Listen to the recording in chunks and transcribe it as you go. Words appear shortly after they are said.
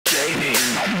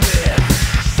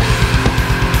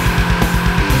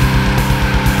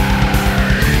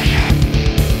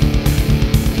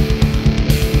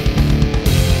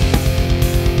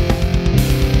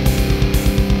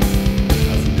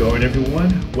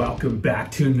welcome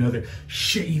back to another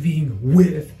Shaving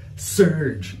with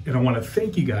Serge. And I want to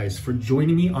thank you guys for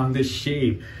joining me on this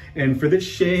shave. And for this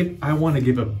shave, I want to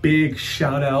give a big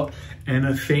shout out and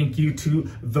a thank you to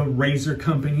the Razor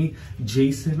Company,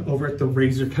 Jason over at the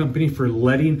Razor Company, for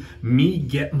letting me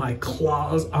get my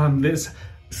claws on this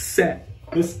set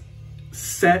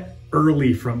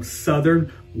early from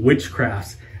Southern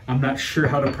Witchcrafts. I'm not sure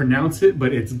how to pronounce it,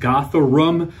 but it's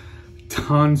Gothorum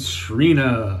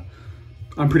Tonstrina.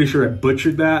 I'm pretty sure I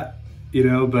butchered that, you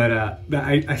know, but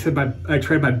I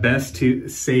tried my best to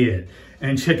say it.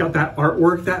 And check out that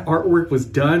artwork. That artwork was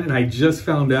done, and I just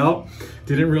found out,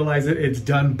 didn't realize it, it's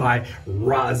done by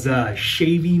Raza,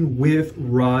 Shaving with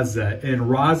Raza. And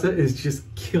Raza is just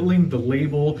killing the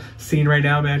label scene right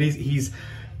now, man. He's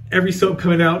every soap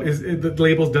coming out is the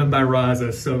label's done by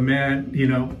Raza. So man, you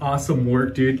know, awesome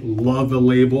work, dude. Love the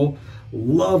label.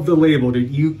 Love the label,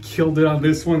 dude. You killed it on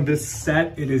this one. This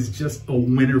set, it is just a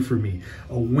winner for me.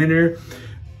 A winner.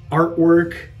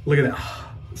 Artwork, look at that.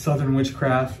 Southern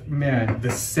Witchcraft, man, the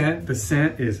scent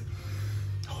is,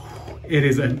 it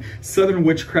is a, Southern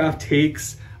Witchcraft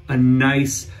takes a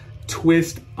nice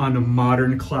twist on a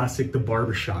modern classic, the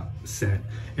barbershop scent.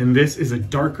 And this is a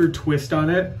darker twist on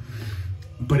it,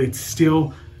 but it's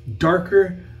still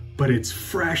darker, but it's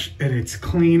fresh and it's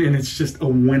clean, and it's just a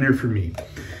winner for me.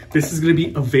 This is gonna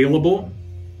be available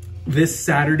this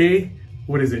Saturday.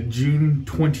 What is it, June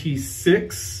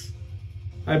 26th,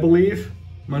 I believe.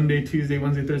 Monday, Tuesday,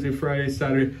 Wednesday, Thursday, Friday,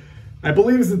 Saturday. I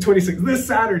believe it's the 26th, this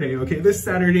Saturday, okay? This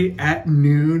Saturday at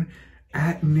noon.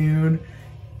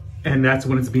 And that's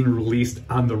when it's being released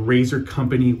on the Razor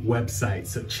Company website.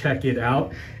 So check it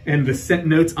out. And the scent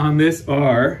notes on this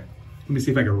are, let me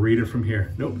see if I can read it from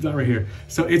here. Nope, it's not right here.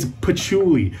 So it's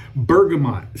patchouli,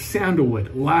 bergamot,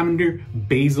 sandalwood, lavender,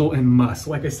 basil, and musk.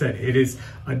 Like I said, it is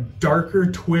a darker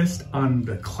twist on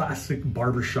the classic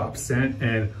barbershop scent,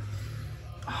 and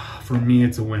for me,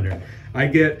 it's a winner. I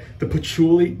get the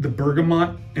patchouli, the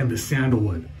bergamot, and the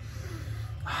sandalwood.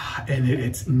 And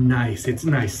it's nice, it's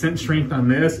nice. Scent strength on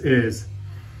this is,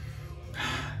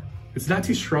 it's not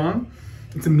too strong.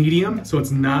 It's a medium, so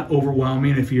it's not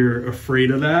overwhelming if you're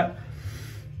afraid of that.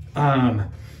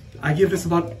 I give this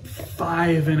about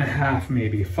 5.5,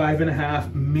 maybe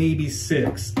 5.5, maybe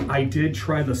 6. I did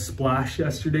try the splash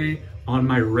yesterday on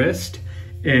my wrist,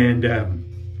 and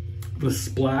the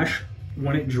splash,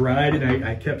 when it dried and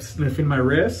I kept sniffing my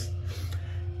wrist,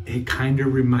 it kind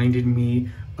of reminded me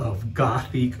of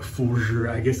Gothic fougere.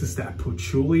 I guess it's that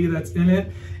patchouli that's in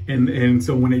it. And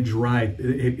so when it dried,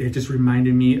 it just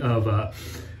reminded me of a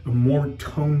more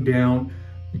toned down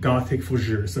Gothic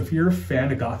fougere. So if you're a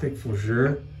fan of Gothic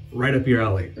fougere, right up your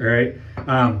alley, all right?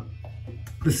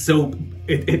 The soap,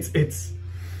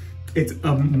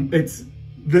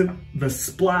 the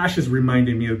splash is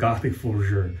reminding me of Gothic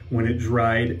fougere when it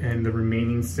dried and the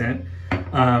remaining scent.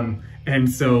 And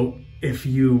so if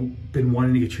you've been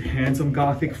wanting to get your hands on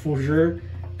Gothic fougere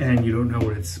and you don't know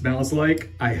what it smells like,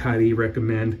 I highly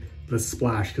recommend the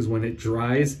splash, because when it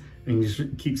dries and you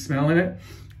just keep smelling it,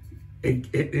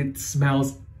 it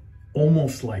smells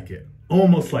almost like it.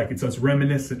 So it's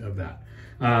reminiscent of that.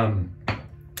 And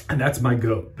that's my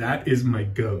goat. That is my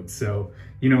goat. So,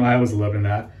 you know, I was loving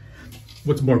that.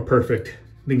 What's more perfect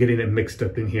than getting it mixed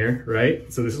up in here,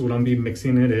 right? So this is what I'm gonna be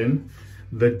mixing it in.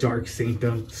 The Dark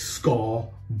Sanctum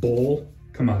Skull Bowl.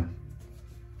 Come on.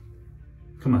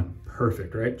 Come on,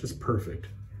 perfect, right? Just perfect.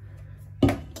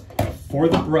 For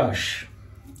the brush,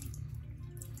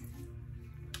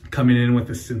 coming in with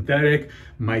the synthetic,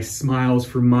 my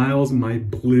SmilezforMilez, my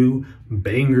blue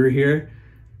banger here.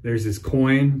 There's this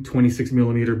coin,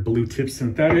 26mm blue tip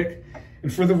synthetic.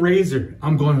 And for the razor,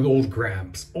 I'm going with Old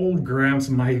Gramps. Old Gramps,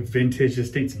 my vintage,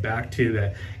 just dates back to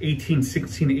the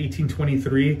 1816 to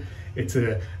 1823. It's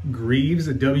a Greaves,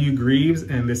 a W Greaves,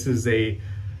 and this is a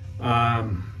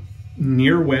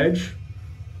near wedge.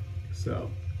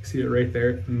 So, see it right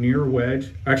there, near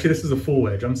wedge. Actually, this is a full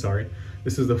wedge, I'm sorry.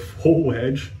 This is a full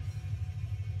wedge.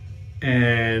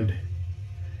 And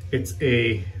it's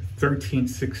a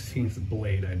 13/16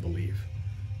 blade, I believe.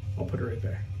 I'll put it right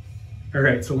there. All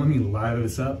right, so let me lather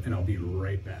this up and I'll be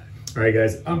right back. All right,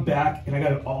 guys, I'm back and I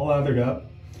got it all lathered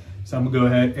up. So I'm gonna go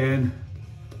ahead and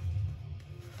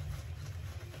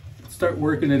start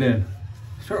working it in.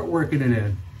 Start working it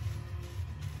in.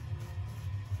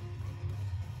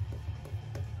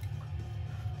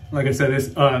 Like I said,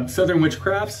 this Southern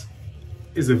Witchcrafts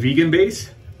is a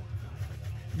vegan-based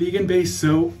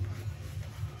soap.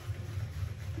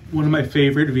 One of my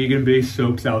favorite vegan-based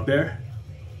soaps out there.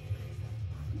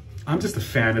 I'm just a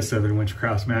fan of Southern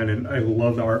Witchcrafts, man, and I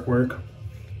love the artwork.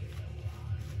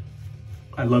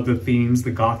 I love the themes,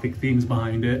 the Gothic themes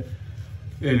behind it.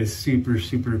 It is super,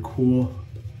 super cool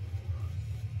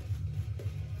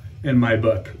in my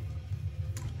book.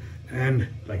 And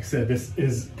like I said, this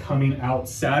is coming out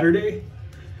Saturday,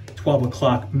 12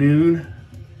 o'clock noon,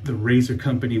 the Raza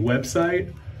Company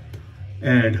website.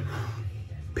 And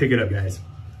pick it up, guys.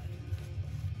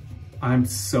 I'm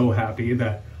so happy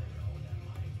that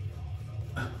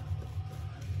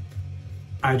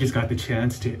I just got the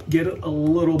chance to get it a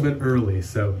little bit early,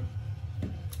 so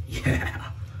yeah.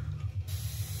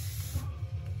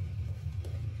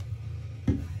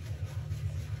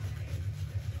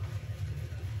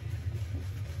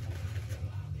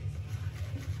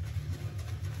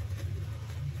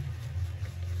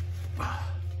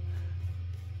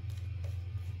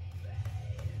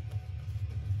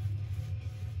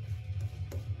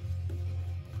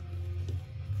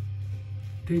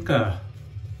 I think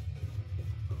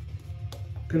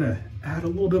gonna add a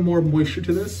little bit more moisture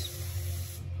to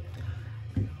this,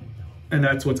 and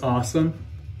that's what's awesome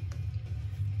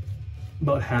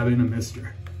about having a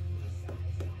mister.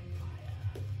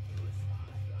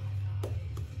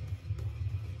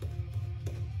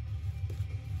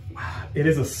 It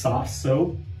is a soft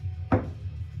soap. I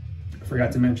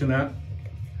forgot to mention that.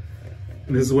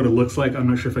 And this is what it looks like. I'm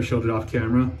not sure if I showed it off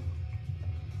camera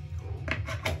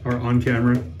or on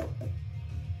camera.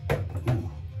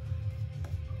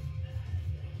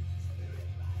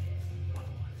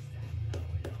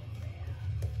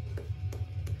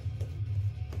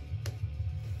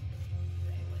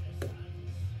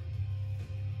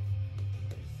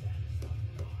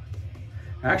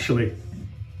 Actually,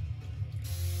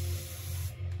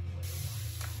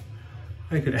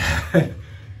 I could add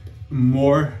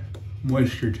more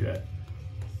moisture to it.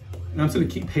 And I'm just gonna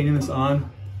keep painting this on.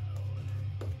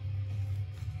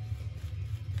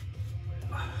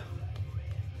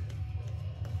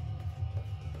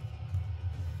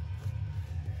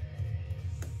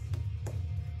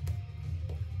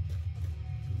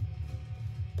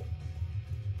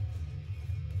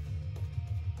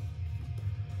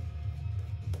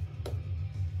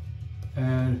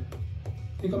 And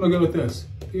I think I'm gonna go with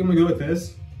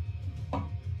this.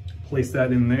 Place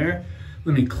that in there.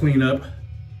 Let me clean up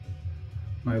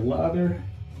my lather.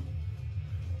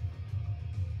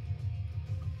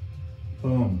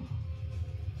 Boom.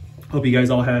 Hope you guys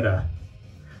all had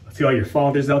let's see all your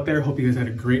fathers out there. Hope you guys had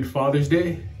a great Father's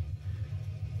Day.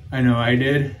 I know I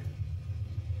did.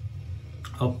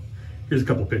 Oh, here's a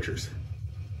couple pictures.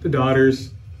 The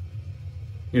daughters.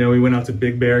 You know, we went out to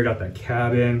Big Bear, got that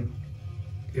cabin.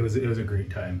 It was a great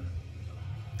time.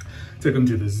 Took them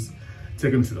to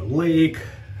the lake,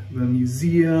 the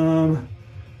museum,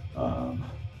 the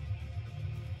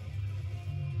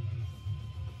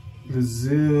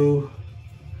zoo,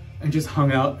 and just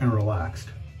hung out and relaxed.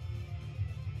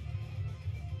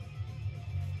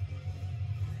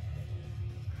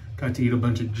 Got to eat a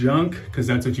bunch of junk, because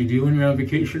that's what you do when you're on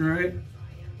vacation, right?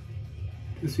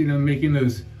 Just, you know, making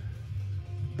those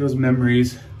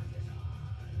memories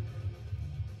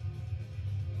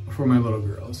for my little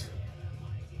girls.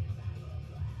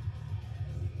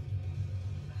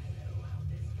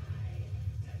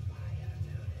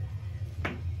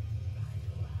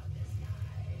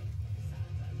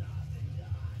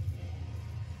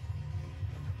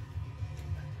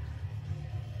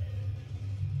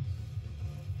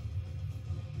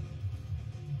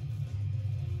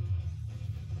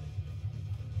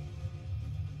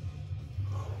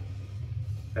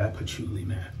 That patchouli,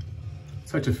 man.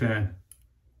 Such a fan.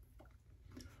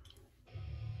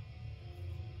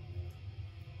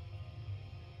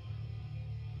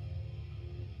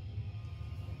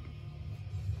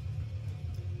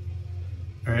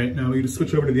 All right, now we're gonna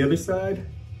switch over to the other side.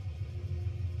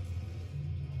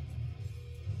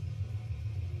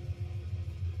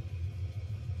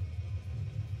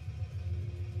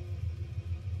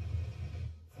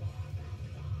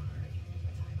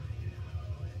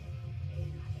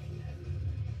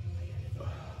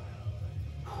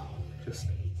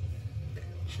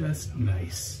 Just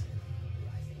nice.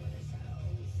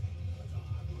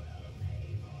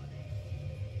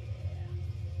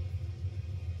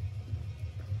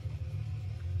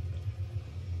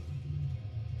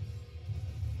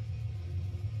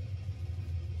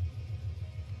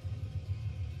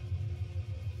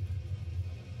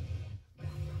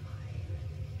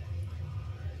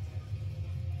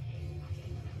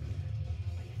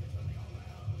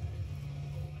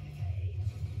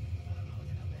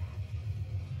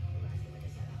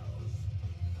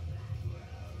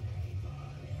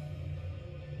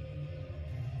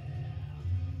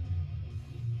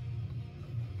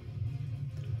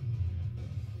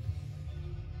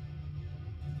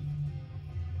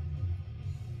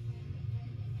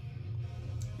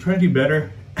 trying to do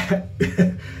better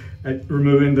at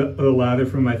removing the lather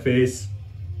from my face.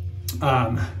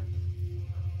 I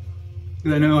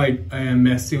know I am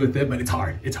messy with it, but it's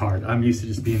hard. It's hard. I'm used to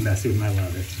just being messy with my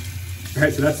lather. All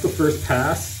right, so that's the first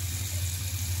pass.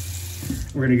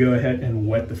 We're gonna go ahead and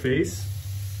wet the face.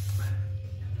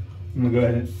 I'm gonna go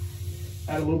ahead and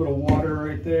add a little bit of water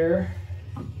right there.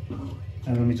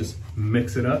 And let me just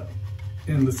mix it up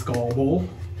in the skull bowl.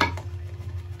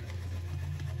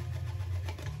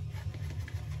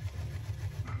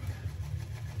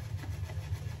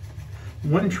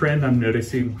 One trend I'm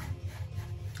noticing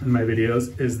in my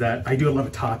videos is that I do a lot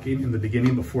of talking in the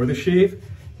beginning before the shave,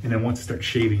 and then once I start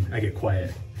shaving, I get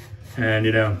quiet. And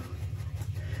you know,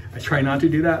 I try not to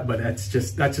do that, but that's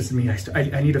just me.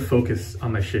 I need to focus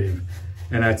on my shave.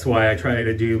 And that's why I try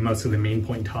to do most of the main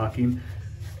point talking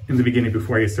in the beginning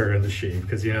before I get started on the shave.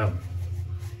 Because you know,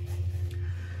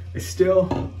 I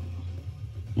still,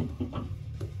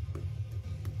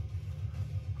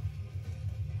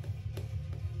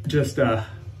 just, I'm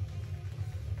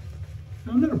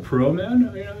not a pro,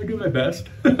 man. You know, I do my best.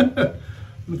 I'm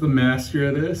the master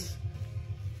of this.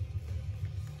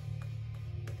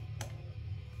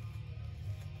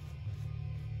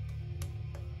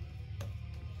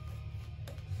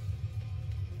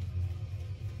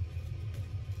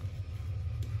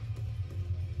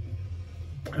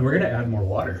 And we're gonna add more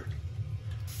water.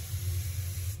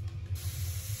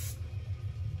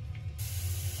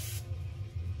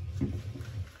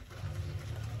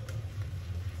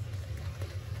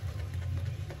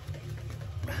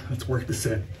 Let's work this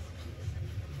in.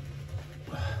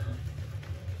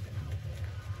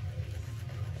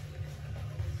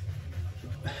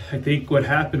 I think what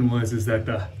happened is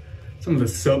that some of the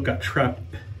soap got trapped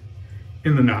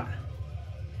in the knot,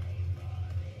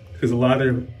 because the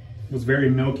lather was very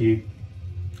milky.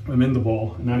 I'm in the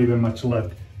bowl, not even much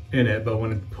left in it, but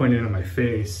when it pointed in my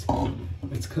face,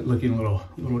 it's looking a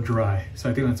little dry. So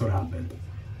I think that's what happened.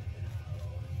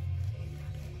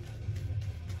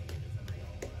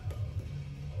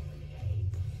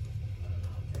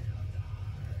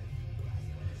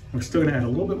 We're still gonna add a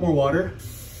little bit more water.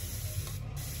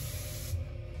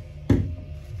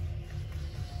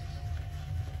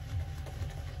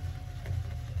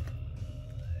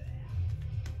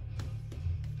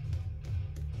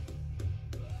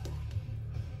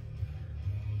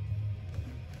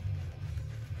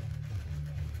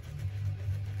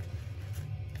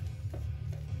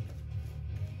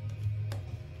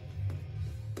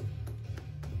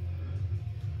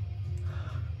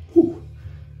 Whew.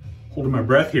 Holding my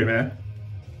breath here, man.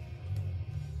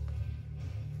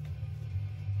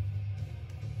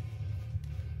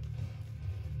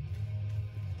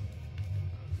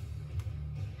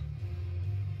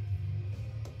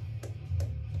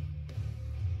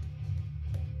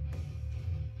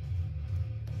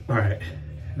 All right,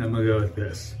 and I'm gonna go with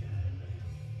this.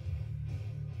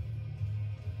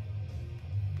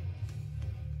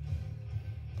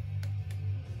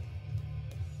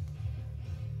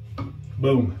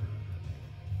 Boom.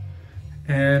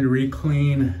 And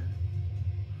re-clean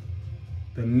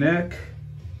the neck.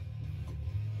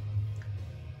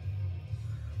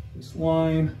 This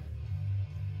line,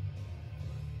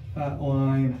 that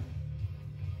line.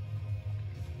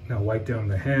 Now wipe down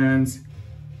the hands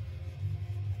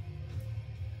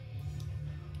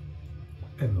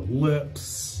and the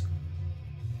lips.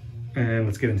 And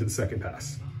let's get into the second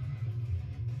pass.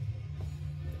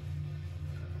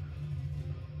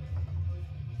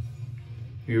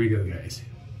 Here we go, guys.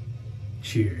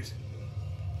 Cheers.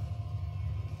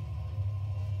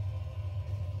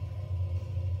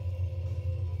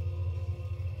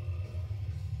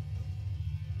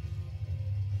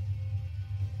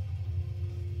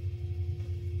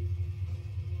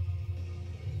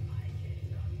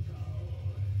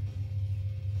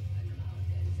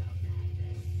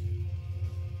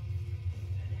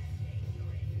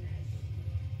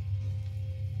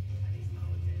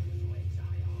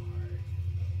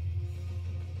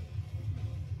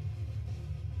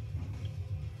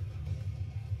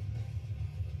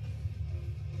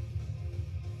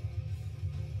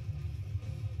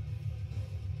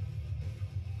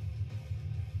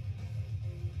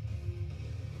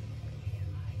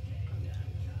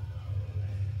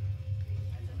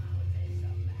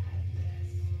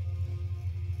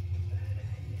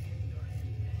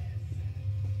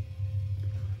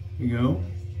 You go.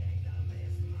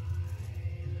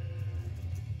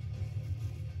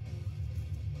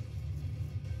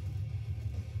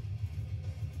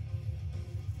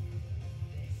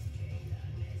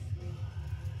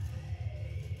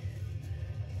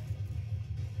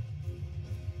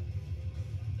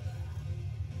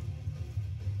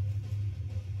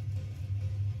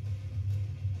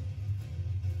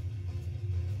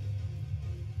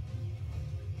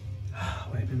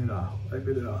 wipe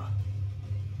it off.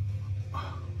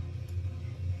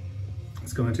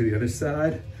 Let's go into the other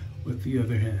side with the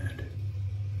other hand.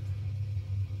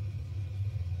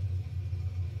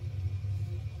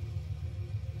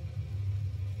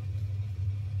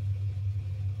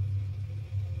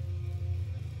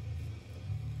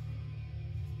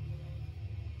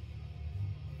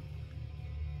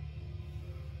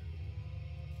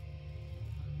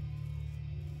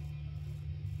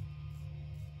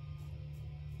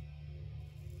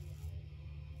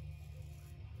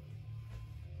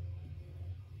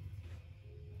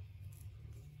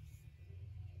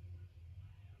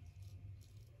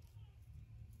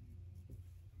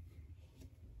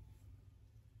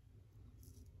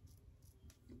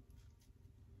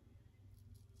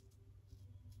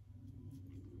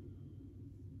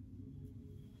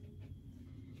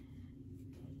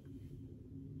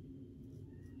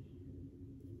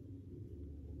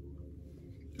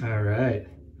 All right,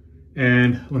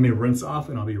 and let me rinse off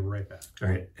and I'll be right back. All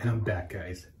right, and I'm back,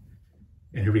 guys.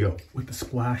 And here we go with the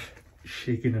splash,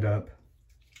 shaking it up.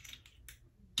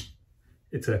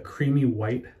 It's a creamy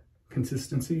white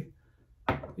consistency.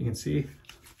 You can see.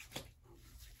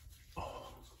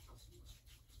 Oh.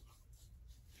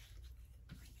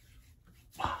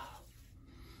 Wow.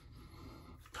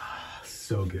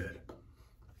 So good.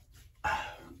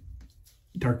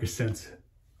 Darker scents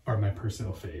are my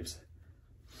personal faves,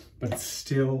 but it's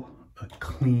still a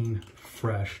clean,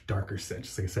 fresh, darker scent.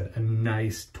 Just like I said, a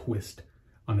nice twist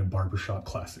on a barbershop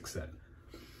classic scent.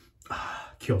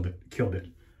 Killed it, killed it.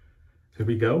 So here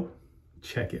we go.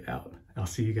 Check it out. I'll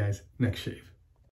see you guys next shave.